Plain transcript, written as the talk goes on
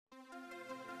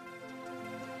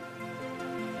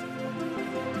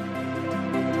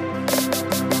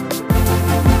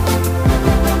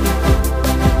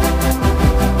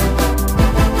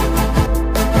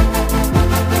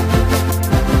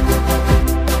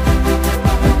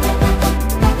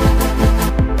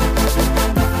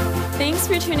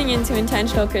to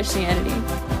Intentional Christianity.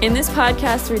 In this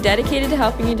podcast, we're dedicated to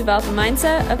helping you develop a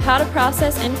mindset of how to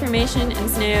process information and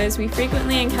scenarios we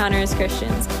frequently encounter as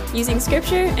Christians, using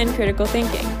scripture and critical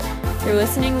thinking. Through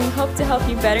listening, we hope to help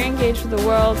you better engage with the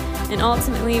world and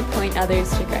ultimately point others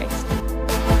to Christ.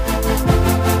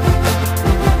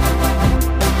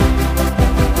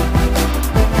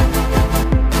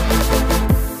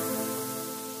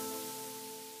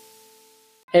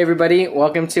 Hey everybody,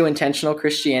 welcome to Intentional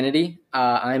Christianity.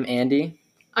 I'm Andy.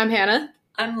 I'm Hannah.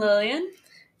 I'm Lillian.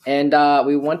 And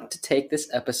we want to take this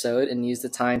episode and use the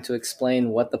time to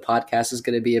explain what the podcast is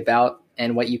going to be about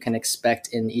and what you can expect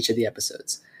in each of the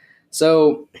episodes.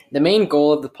 So the main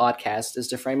goal of the podcast is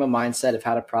to frame a mindset of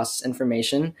how to process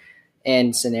information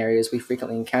and scenarios we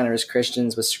frequently encounter as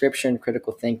Christians with scripture and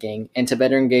critical thinking, and to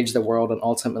better engage the world and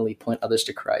ultimately point others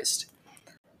to Christ.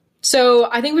 So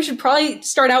I think we should probably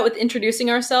start out with introducing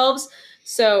ourselves.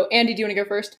 So Andy, do you want to go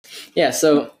first? Yeah,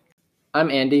 so I'm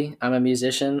Andy. I'm a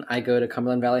musician. I go to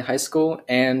Cumberland Valley High School,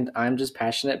 and I'm just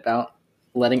passionate about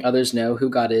letting others know who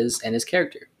God is and his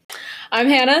character. I'm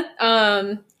Hannah.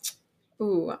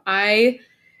 I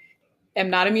am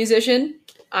not a musician.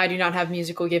 I do not have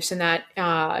musical gifts in that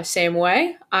same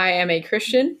way. I am a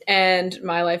Christian, and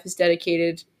my life is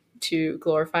dedicated to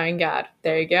glorifying God.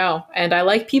 There you go. And I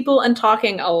like people and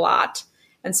talking a lot.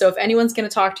 And so if anyone's going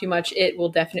to talk too much, it will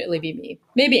definitely be me.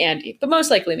 Maybe Andy, but most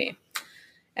likely me.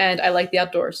 And I like the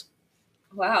outdoors.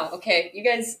 Wow. Okay. You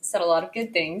guys said a lot of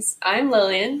good things. I'm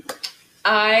Lillian.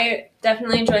 I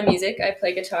definitely enjoy music. I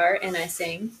play guitar and I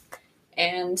sing.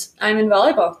 And I'm in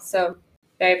volleyball. So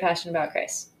very passionate about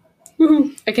Christ.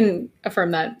 Woo-hoo. I can affirm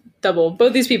that. Double.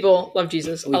 Both these people love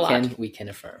Jesus a lot. We can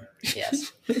affirm.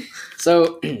 Yes.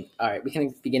 So, all right, we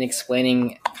can begin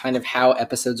explaining kind of how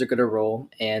episodes are going to roll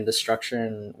and the structure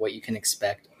and what you can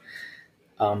expect.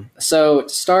 So to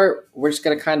start, we're just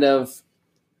going to kind of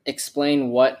explain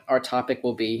what our topic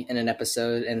will be in an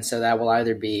episode. And so that will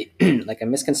either be like a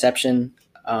misconception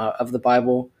of the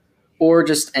Bible or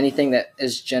just anything that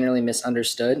is generally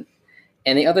misunderstood.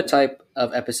 And the other type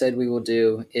of episode we will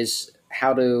do is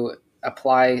how to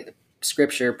apply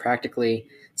scripture practically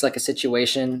to like a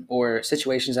situation or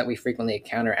situations that we frequently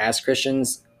encounter as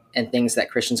Christians and things that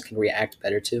Christians can react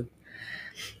better to.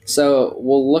 So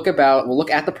we'll look at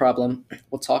the problem,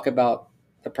 we'll talk about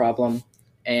the problem,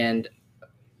 and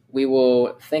we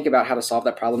will think about how to solve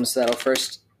that problem. So that'll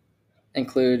first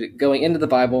include going into the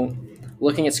Bible,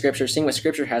 looking at scripture, seeing what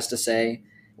scripture has to say.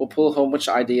 We'll pull a whole bunch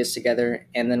of ideas together,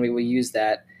 and then we will use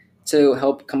that to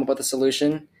help come up with a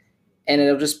solution. And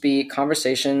it'll just be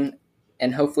conversation,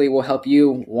 and hopefully will help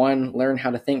you, one, learn how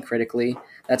to think critically.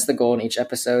 That's the goal in each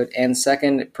episode. And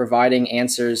second, providing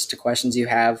answers to questions you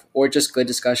have, or just good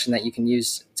discussion that you can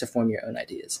use to form your own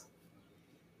ideas.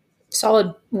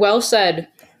 Solid. Well said.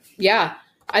 Yeah.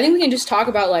 I think we can just talk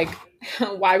about like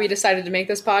why we decided to make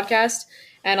this podcast.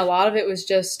 And a lot of it was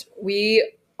just,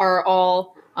 we are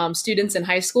all students in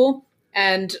high school,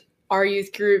 and our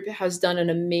youth group has done an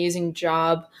amazing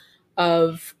job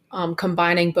of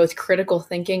combining both critical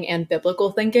thinking and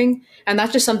biblical thinking. And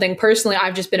that's just something personally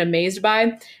I've just been amazed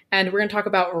by. And we're going to talk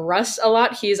about Russ a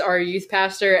lot. He's our youth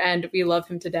pastor and we love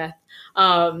him to death.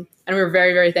 And we're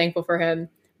very, very thankful for him.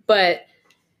 But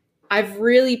I've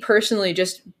really personally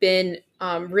just been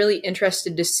really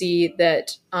interested to see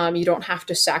that you don't have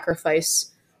to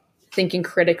sacrifice thinking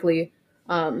critically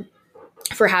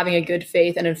for having a good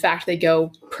faith. And in fact, they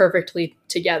go perfectly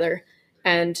together.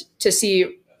 And to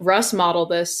see Russ model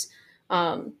this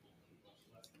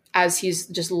as he's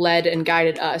just led and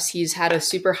guided us. He's had a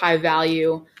super high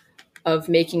value of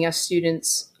making us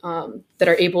students that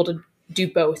are able to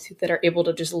do both, that are able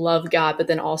to just love God, but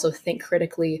then also think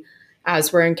critically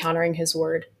as we're encountering his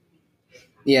word.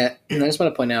 Yeah, I just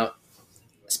want to point out,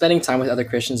 spending time with other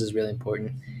Christians is really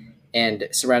important. And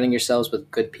surrounding yourselves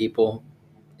with good people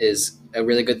is a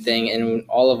really good thing. And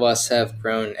all of us have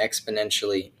grown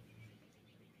exponentially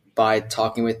by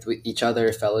talking with each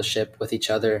other, fellowship with each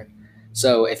other.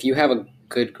 So if you have a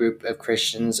good group of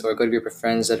Christians or a good group of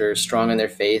friends that are strong in their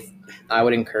faith, I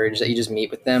would encourage that you just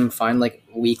meet with them, find like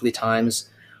weekly times,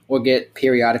 or get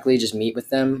periodically just meet with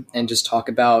them and just talk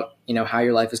about, how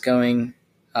your life is going,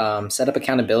 set up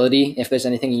accountability if there's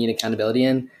anything you need accountability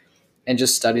in, and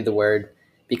just study the word,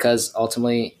 because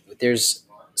ultimately there's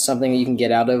something that you can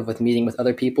get out of with meeting with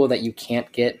other people that you can't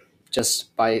get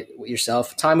just by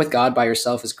yourself. Time with God by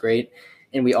yourself is great,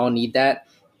 and we all need that.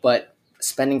 But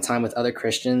spending time with other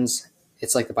Christians,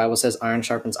 it's like the Bible says, iron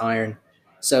sharpens iron.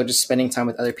 So just spending time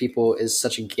with other people is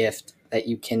such a gift that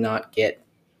you cannot get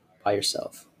by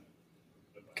yourself.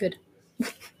 Good.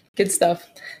 Good stuff.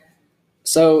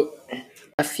 So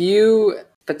a few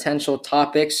potential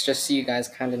topics just so you guys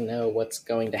kind of know what's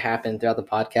going to happen throughout the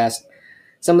podcast.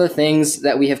 Some of the things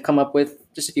that we have come up with,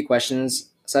 just a few questions,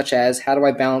 such as how do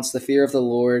I balance the fear of the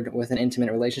Lord with an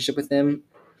intimate relationship with him?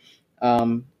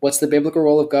 What's the biblical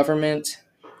role of government?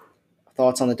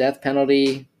 Thoughts on the death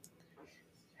penalty?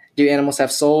 Do animals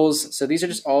have souls? So these are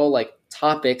just all like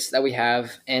topics that we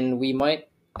have, and we might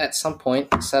at some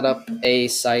point set up a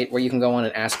site where you can go on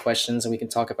and ask questions and we can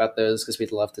talk about those because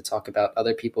we'd love to talk about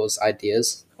other people's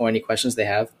ideas or any questions they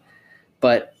have.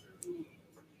 But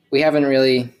we haven't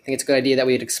really, I think it's a good idea that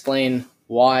we'd explain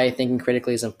why thinking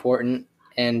critically is important.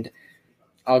 And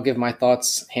I'll give my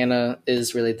thoughts. Hannah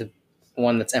is really the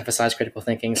one that's emphasized critical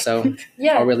thinking, so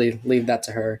Yeah. I'll really leave that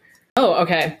to her. Oh,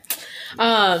 okay.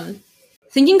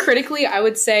 Thinking critically, I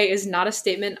would say, is not a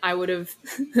statement I would have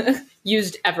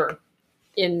used ever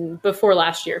before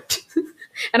last year.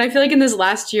 And I feel like in this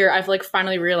last year, I've like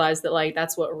finally realized that like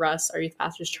that's what Russ, our youth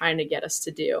pastor, is trying to get us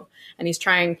to do. And he's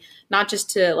trying not just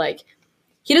to like,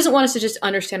 he doesn't want us to just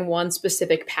understand one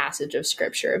specific passage of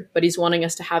scripture, but he's wanting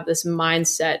us to have this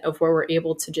mindset of where we're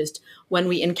able to just, when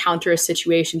we encounter a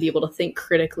situation, be able to think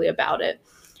critically about it.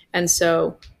 And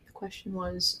so the question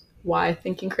was, why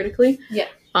thinking critically? Yeah.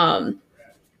 And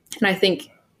I think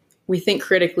we think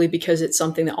critically because it's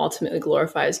something that ultimately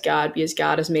glorifies God, because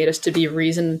God has made us to be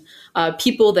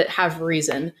people that have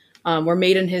reason. We're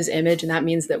made in his image, and that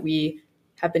means that we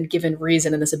have been given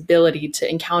reason and this ability to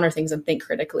encounter things and think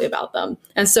critically about them.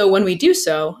 And so when we do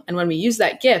so, and when we use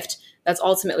that gift, that's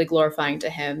ultimately glorifying to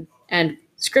him. And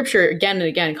scripture again and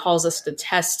again calls us to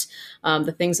test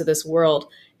the things of this world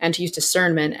and to use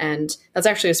discernment. And that's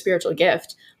actually a spiritual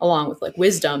gift along with like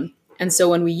wisdom. And so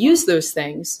when we use those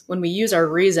things, when we use our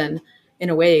reason in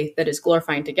a way that is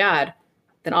glorifying to God,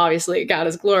 then obviously God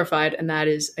is glorified, and that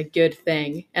is a good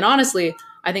thing. And honestly,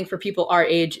 I think for people our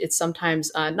age, it's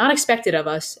sometimes not expected of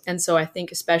us. And so I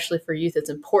think especially for youth, it's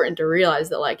important to realize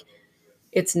that like,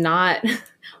 it's not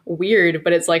weird,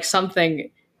 but it's like something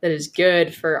that is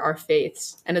good for our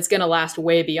faiths. And it's going to last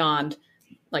way beyond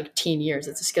like teen years.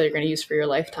 It's a skill you're going to use for your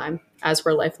lifetime as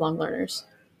we're lifelong learners.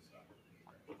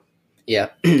 Yeah,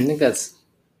 I think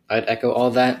I'd echo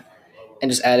all that. And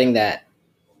just adding that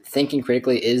thinking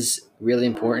critically is really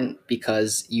important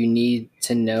because you need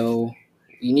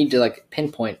to like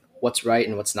pinpoint what's right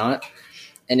and what's not.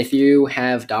 And if you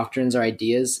have doctrines or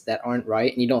ideas that aren't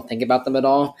right and you don't think about them at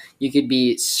all, you could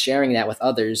be sharing that with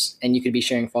others, and you could be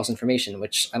sharing false information,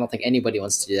 which I don't think anybody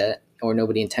wants to do that, or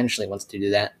nobody intentionally wants to do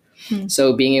that.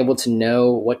 So being able to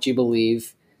know what you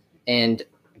believe and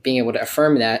being able to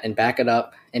affirm that and back it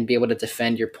up and be able to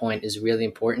defend your point is really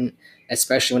important,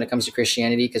 especially when it comes to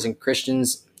Christianity, because in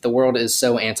Christians, the world is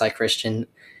so anti-Christian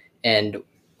and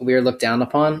we're looked down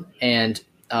upon. And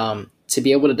to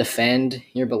be able to defend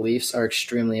your beliefs are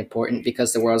extremely important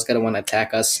because the world's going to want to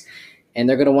attack us and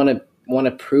they're going to want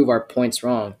to prove our points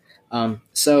wrong.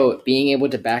 So being able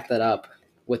to back that up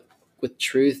with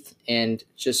truth and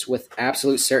just with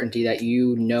absolute certainty that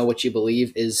you know what you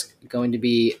believe is going to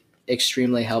be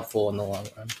extremely helpful in the long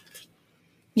run.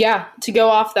 Yeah, to go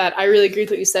off that, I really agree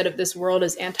with what you said of this world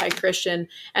as anti-Christian.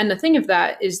 And the thing of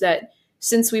that is that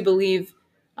since we believe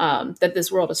that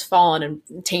this world is fallen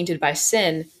and tainted by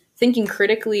sin, thinking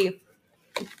critically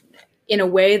in a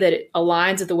way that it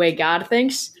aligns with the way God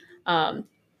thinks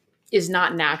is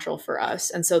not natural for us.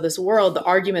 And so this world, the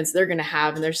arguments they're going to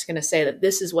have, and they're just going to say that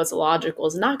this is what's logical,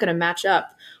 is not going to match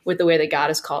up with the way that God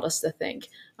has called us to think,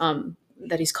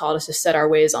 that he's called us to set our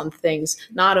ways on things,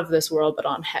 not of this world, but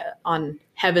on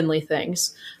heavenly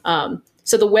things.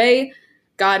 So the way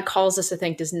God calls us to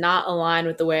think does not align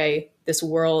with the way this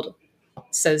world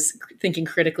says thinking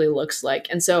critically looks like.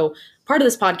 And so part of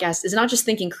this podcast is not just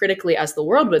thinking critically as the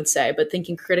world would say, but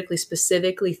thinking critically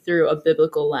specifically through a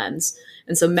biblical lens.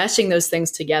 And so meshing those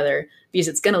things together, because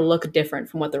it's going to look different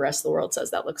from what the rest of the world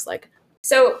says that looks like.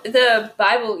 So the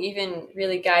Bible even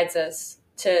really guides us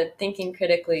to thinking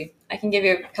critically. I can give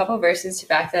you a couple verses to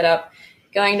back that up.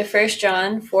 Going to 1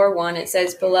 John 4:1, it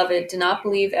says, "Beloved, do not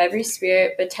believe every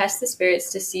spirit, but test the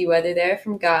spirits to see whether they are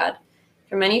from God.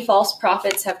 For many false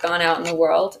prophets have gone out in the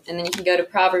world." And then you can go to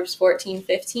Proverbs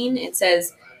 14:15. It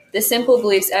says, "The simple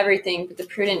believes everything, but the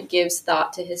prudent gives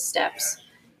thought to his steps."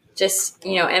 Just,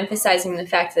 emphasizing the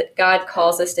fact that God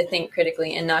calls us to think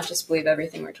critically and not just believe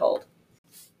everything we're told.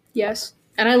 Yes.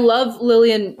 And I love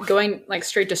Lillian going like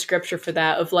straight to scripture for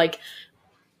that of like,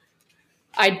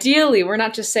 ideally, we're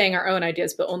not just saying our own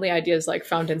ideas, but only ideas like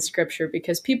found in scripture,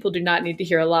 because people do not need to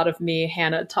hear a lot of me,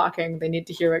 Hannah, talking. They need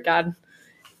to hear what God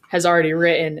has already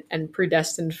written and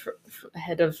predestined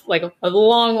ahead of like a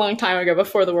long, long time ago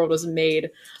before the world was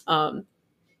made.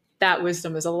 That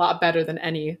wisdom is a lot better than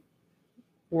any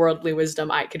worldly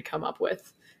wisdom I could come up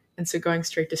with. And so going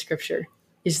straight to scripture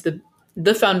is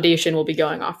the foundation we'll be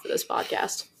going off for this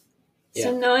podcast. Yeah.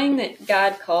 So knowing that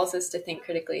God calls us to think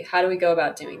critically, how do we go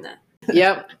about doing that?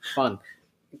 Yep, fun.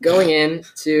 Going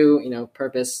into,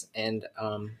 purpose and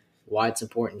why it's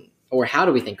important, or how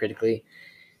do we think critically?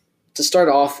 To start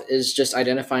off is just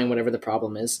identifying whatever the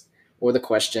problem is or the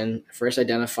question. First,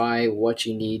 identify what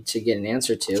you need to get an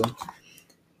answer to.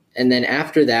 And then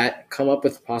after that, come up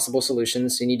with possible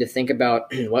solutions. So you need to think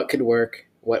about what could work,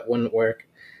 what wouldn't work,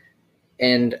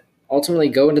 and ultimately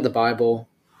go into the Bible,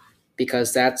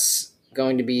 because that's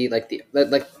going to be like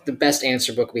the best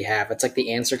answer book we have. It's like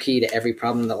the answer key to every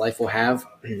problem that life will have,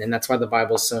 and that's why the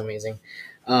Bible is so amazing.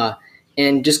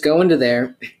 And just go into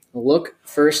there, look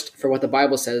first for what the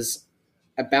Bible says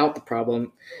about the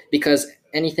problem, because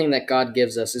anything that God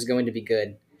gives us is going to be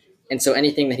good. And so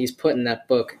anything that he's put in that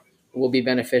book will be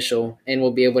beneficial and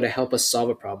will be able to help us solve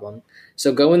a problem.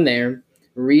 So go in there,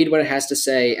 read what it has to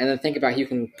say, and then think about how you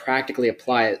can practically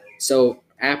apply it. So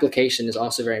application is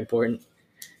also very important.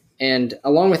 And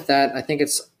along with that, I think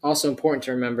it's also important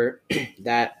to remember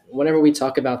that whenever we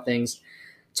talk about things,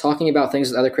 talking about things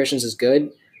with other Christians is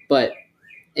good, but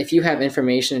if you have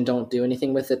information and don't do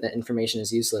anything with it, that information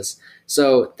is useless.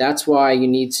 So that's why you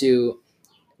need to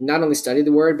not only study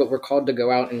the word, but we're called to go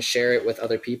out and share it with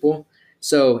other people.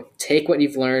 So take what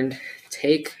you've learned,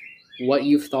 take what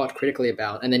you've thought critically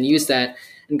about, and then use that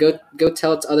and go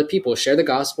tell it to other people. Share the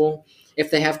gospel. If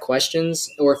they have questions,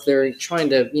 or if they're trying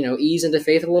to, ease into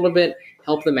faith a little bit,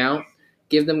 help them out,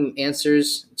 give them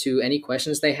answers to any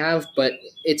questions they have. But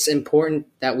it's important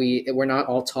that we're not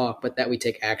all talk, but that we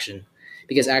take action,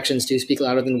 because actions do speak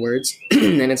louder than words.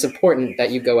 And it's important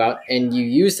that you go out and you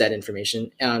use that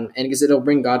information, and because it'll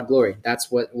bring God glory.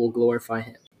 That's what will glorify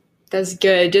him. That's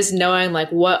good. Just knowing like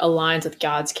what aligns with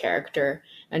God's character,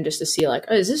 and just to see like,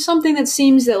 oh, is this something that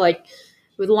seems that like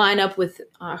would line up with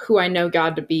who I know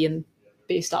God to be, and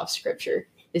based off scripture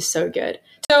is so good.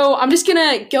 So I'm just going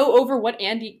to go over what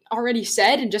Andy already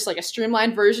said and just like a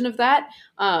streamlined version of that.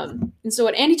 And so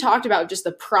what Andy talked about, just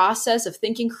the process of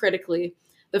thinking critically,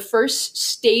 the first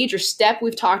stage or step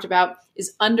we've talked about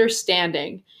is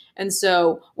understanding. And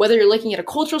so whether you're looking at a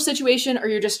cultural situation or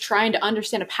you're just trying to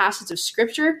understand a passage of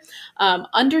scripture,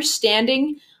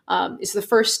 understanding is the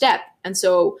first step. And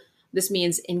so this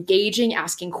means engaging,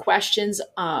 asking questions,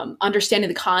 understanding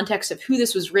the context of who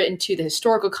this was written to, the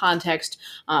historical context,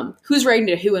 who's writing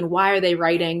to who and why are they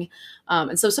writing.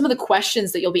 And so some of the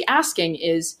questions that you'll be asking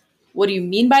is, what do you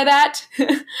mean by that?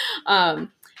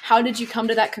 How did you come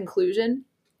to that conclusion?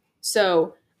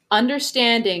 So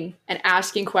understanding and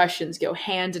asking questions go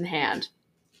hand in hand.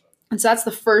 And so that's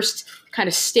the first kind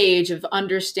of stage of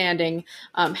understanding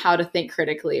how to think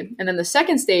critically. And then the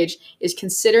second stage is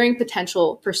considering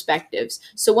potential perspectives.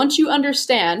 So once you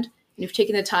understand and you've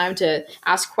taken the time to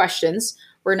ask questions,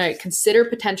 we're going to consider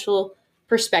potential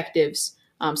perspectives.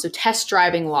 So test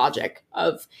driving logic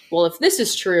of, well, if this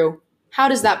is true, how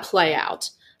does that play out?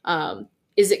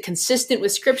 Is it consistent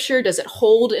with scripture? Does it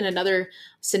hold in another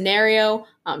scenario?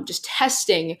 Just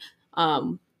testing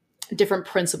different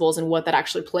principles and what that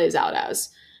actually plays out as.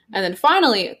 And then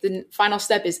finally, the final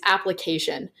step is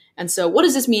application. And so what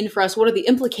does this mean for us? What are the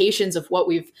implications of what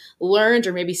we've learned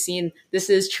or maybe seen this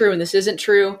is true and this isn't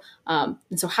true? And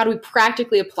so how do we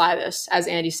practically apply this? As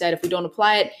Andy said, if we don't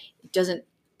apply it, it doesn't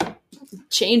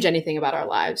change anything about our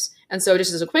lives. And so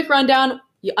just as a quick rundown,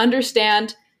 you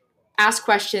understand, ask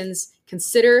questions,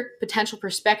 consider potential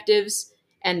perspectives,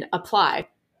 and apply.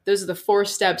 Those are the 4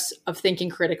 steps of thinking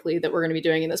critically that we're going to be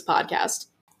doing in this podcast.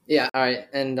 Yeah, all right.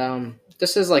 And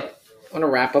this is like, I want to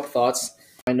wrap up thoughts.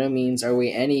 By no means are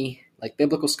we any like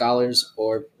biblical scholars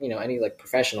or, any like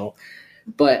professional,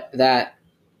 but that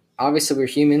obviously we're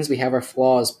humans, we have our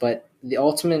flaws, but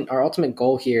our ultimate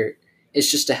goal here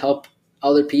is just to help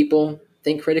other people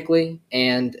think critically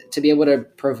and to be able to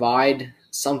provide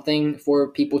something for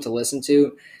people to listen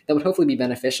to that would hopefully be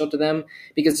beneficial to them,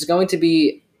 because it's going to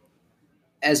be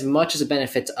as much as a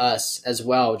benefit to us as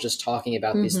well, just talking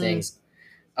about these things.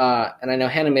 And I know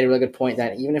Hannah made a really good point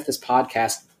that even if this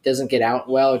podcast doesn't get out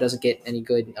well or doesn't get any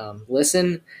good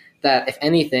listen, that if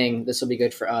anything, this will be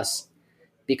good for us,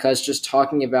 because just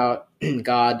talking about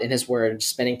God and his word,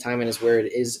 spending time in his word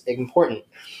is important.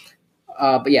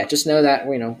 But yeah, just know that,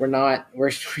 we're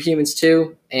humans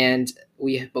too. And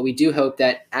we do hope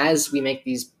that as we make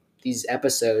these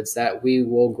episodes that we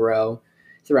will grow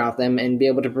throughout them and be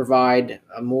able to provide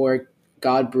more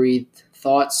God-breathed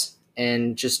thoughts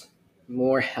and just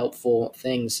more helpful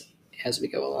things as we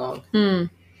go along.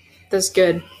 That's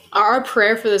good. Our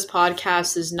prayer for this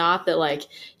podcast is not that like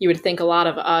you would think a lot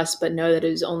of us, but know that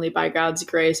it is only by God's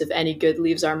grace if any good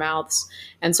leaves our mouths.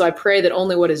 And so I pray that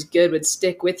only what is good would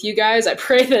stick with you guys. I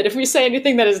pray that if we say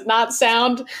anything that is not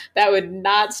sound, that would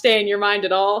not stay in your mind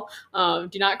at all.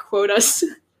 Do not quote us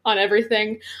on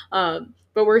everything.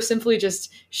 But we're simply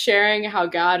just sharing how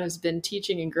God has been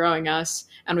teaching and growing us,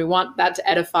 and we want that to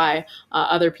edify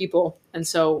other people. And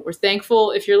so we're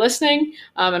thankful if you're listening,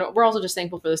 and we're also just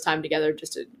thankful for this time together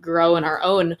just to grow in our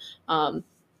own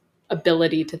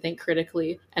ability to think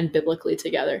critically and biblically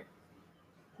together.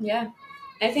 Yeah,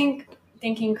 I think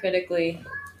thinking critically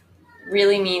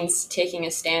really means taking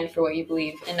a stand for what you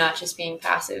believe and not just being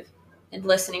passive and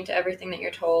listening to everything that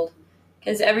you're told,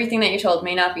 because everything that you're told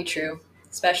may not be true,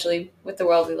 especially with the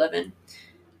world we live in.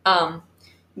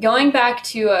 Going back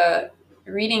to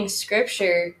reading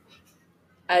scripture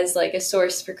as like a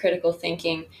source for critical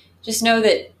thinking, just know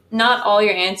that not all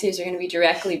your answers are going to be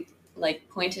directly like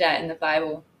pointed at in the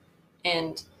Bible.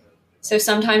 And so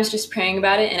sometimes just praying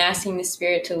about it and asking the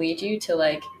Spirit to lead you to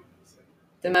like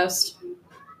the most,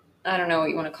 I don't know what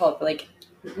you want to call it, but like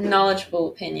knowledgeable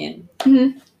opinion.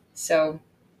 Mm-hmm. So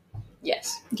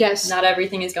yes, not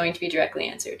everything is going to be directly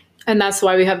answered. And that's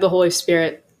why we have the Holy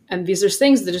Spirit. And these are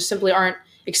things that just simply aren't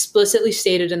explicitly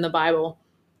stated in the Bible.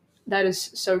 That is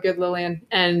so good, Lillian.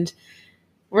 And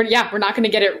we're not going to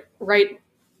get it right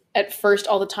at first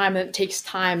all the time. And it takes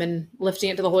time and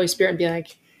lifting it to the Holy Spirit and being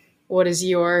like, what is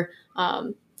your,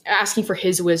 asking for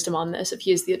his wisdom on this, if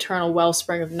he is the eternal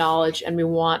wellspring of knowledge. And we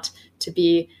want to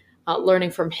be learning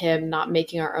from him, not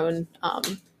making our own,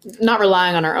 not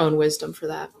relying on our own wisdom for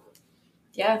that.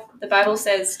 Yeah, the Bible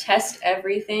says, test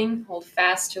everything, hold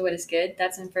fast to what is good.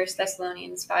 That's in 1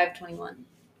 Thessalonians 5:21.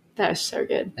 That is so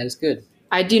good. That is good.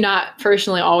 I do not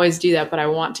personally always do that, but I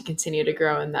want to continue to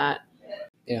grow in that.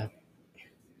 Yeah.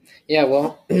 Yeah,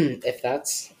 well, if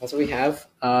that's what we have,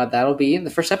 that'll be the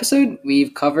first episode.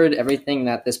 We've covered everything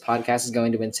that this podcast is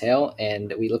going to entail,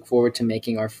 and we look forward to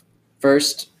making our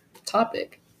first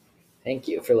topic. Thank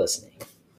you for listening.